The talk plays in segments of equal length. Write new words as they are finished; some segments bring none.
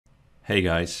Hey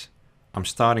guys, I'm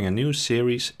starting a new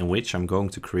series in which I'm going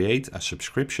to create a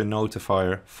subscription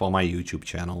notifier for my YouTube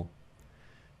channel.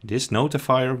 This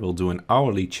notifier will do an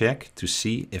hourly check to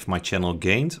see if my channel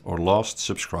gained or lost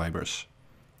subscribers.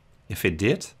 If it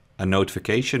did, a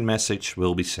notification message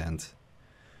will be sent.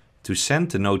 To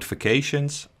send the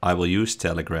notifications, I will use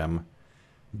Telegram.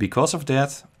 Because of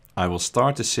that, I will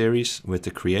start the series with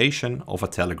the creation of a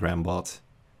Telegram bot.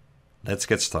 Let's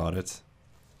get started.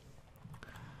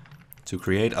 To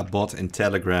create a bot in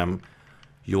Telegram,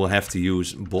 you will have to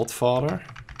use Botfather.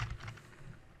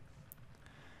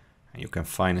 You can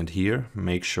find it here.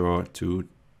 Make sure to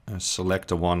select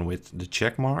the one with the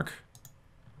check mark.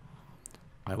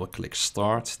 I will click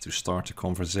Start to start the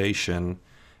conversation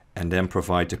and then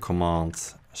provide the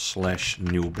command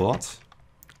 /new bot.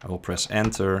 I will press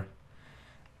Enter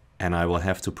and I will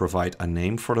have to provide a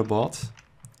name for the bot.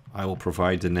 I will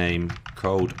provide the name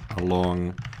code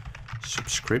along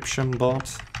subscription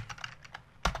bot.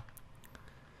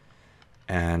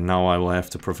 And now I will have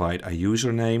to provide a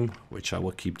username, which I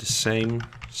will keep the same.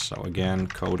 So again,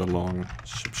 code along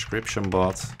subscription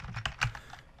bot.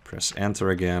 Press Enter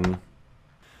again.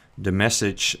 The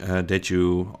message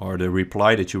or the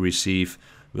reply that you receive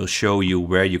will show you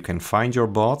where you can find your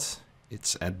bot.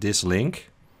 It's at this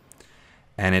link.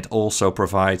 And it also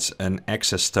provides an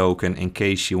access token in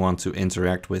case you want to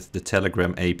interact with the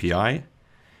Telegram API.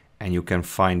 And you can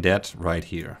find that right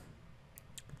here.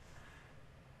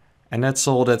 And that's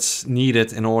all that's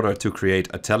needed in order to create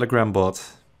a Telegram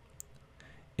bot.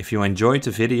 If you enjoyed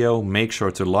the video, make sure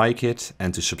to like it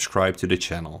and to subscribe to the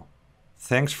channel.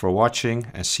 Thanks for watching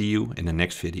and see you in the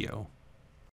next video.